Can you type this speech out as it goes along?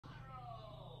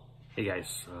Hey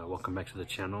guys, welcome back to the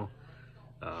channel.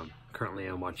 Currently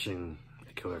I'm watching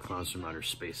Killer Klowns from Outer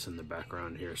Space in the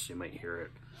background here, so you might hear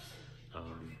it.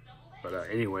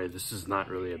 Anyway, this is not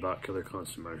really about Killer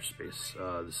Klowns from Outer Space.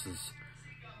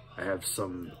 I have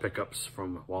some pickups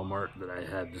from Walmart that I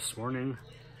had this morning.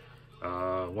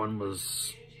 One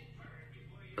was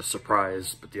a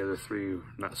surprise, but the other three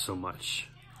not so much.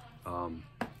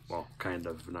 Well, kind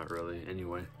of, not really.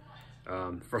 Anyway.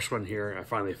 First one here, I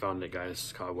finally found it,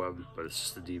 guys. Cobweb, but it's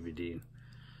just a DVD.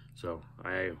 So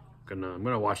I'm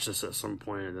gonna watch this at some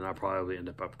point, and then I'll probably end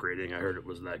up upgrading. I heard it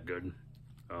was that good.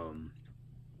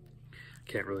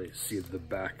 Can't really see the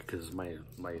back because my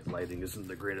lighting isn't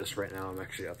the greatest right now. I'm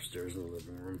actually upstairs in the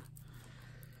living room.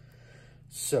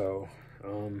 So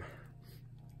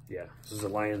yeah, this is a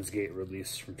Lionsgate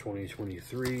release from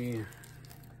 2023.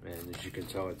 And as you can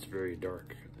tell, it's very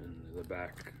dark in the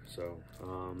back. So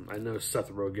I know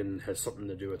Seth Rogen has something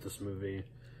to do with this movie,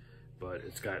 but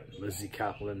it's got Lizzie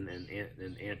Kaplan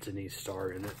and Anthony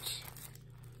Starr in it.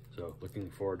 So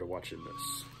looking forward to watching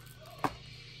this.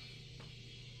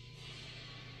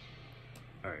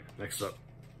 All right, next up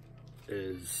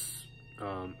is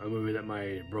a movie that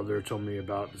my brother told me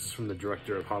about. This is from the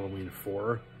director of Halloween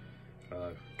 4,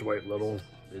 Dwight Little.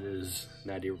 It is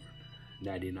Natty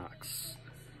Knox,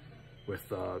 with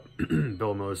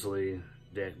Bill Moseley,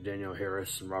 Danielle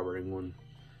Harris, and Robert Englund.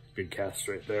 Good cast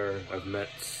right there.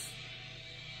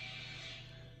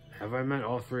 Have I met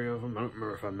all three of them? I don't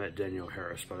remember if I met Danielle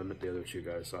Harris, but I met the other two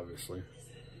guys, obviously.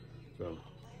 So,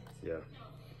 yeah.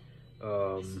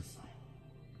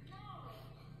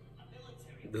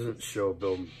 Doesn't show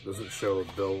Bill on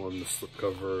the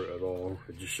slipcover at all.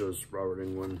 It just shows Robert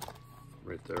Englund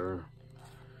right there,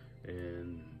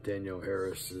 and Danielle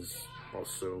Harris is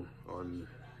also on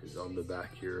the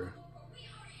back here.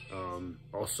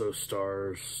 Also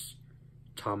stars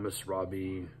Thomas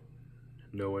Robbie,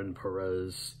 Noan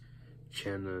Perez,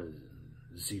 Channa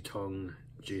Zitong,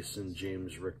 Jason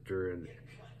James Richter, and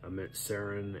Amit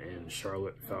Sarin, and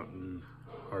Charlotte Fountain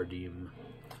Hardim.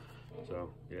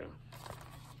 So yeah,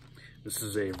 this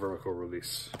is a vertical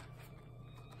release.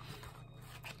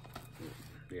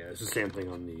 Yeah, it's the same thing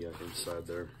on the inside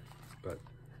there, but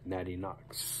Natty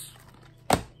Knox.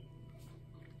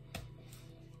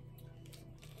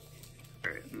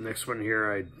 Alright, next one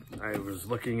here, I was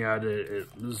looking at it, it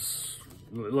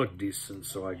looked decent,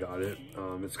 so I got it.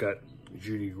 It's got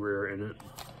Judy Greer in it.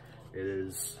 It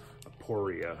is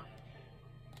Aporia.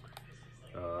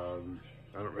 I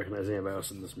don't recognize anybody else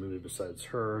in this movie besides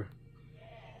her.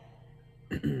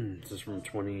 This is from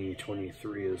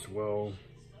 2023 as well.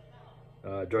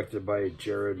 Directed by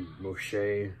Jared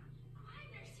Moshe.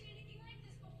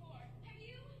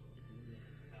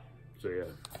 So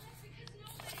yeah,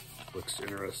 looks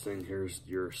interesting. Here's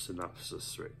your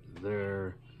synopsis right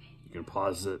there. You can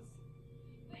pause it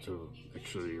to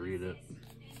actually read it.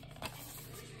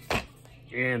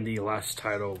 And the last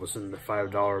title was in the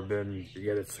 $5 bin,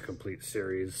 yet it's a complete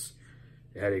series.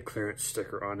 It had a clearance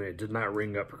sticker on it. It did not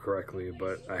ring up correctly,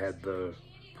 but I had the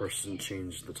person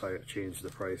change the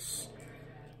price.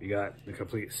 You got the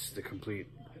complete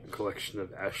collection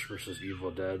of Ash vs. Evil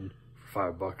Dead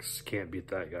for $5. Can't beat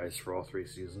that, guys, for all 3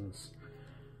 seasons.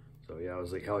 So yeah, I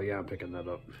was like, hell yeah, I'm picking that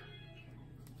up.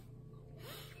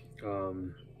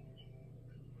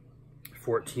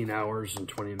 14 hours and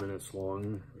 20 minutes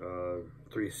long,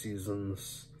 3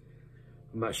 seasons.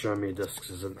 I'm not sure how many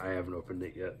discs I haven't opened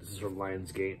it yet. This is from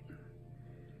Lionsgate.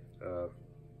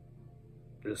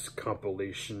 This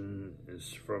compilation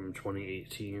is from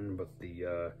 2018, but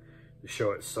the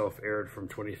show itself aired from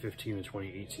 2015 to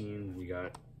 2018. You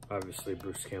got, obviously,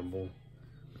 Bruce Campbell.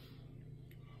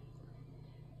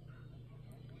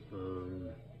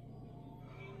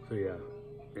 So yeah,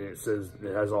 and it says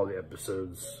it has all the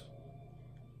episodes,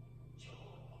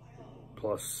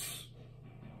 plus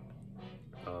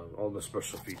all the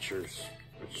special features,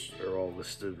 which are all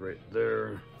listed right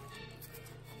there.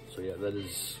 So yeah, that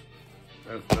was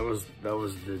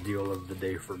the deal of the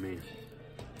day for me.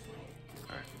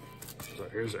 Alright, so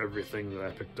here's everything that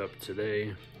I picked up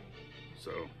today.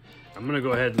 So I'm gonna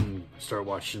go ahead and start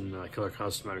watching Killer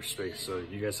Klowns from Outer Space. So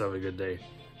you guys have a good day.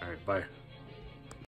 Alright, bye.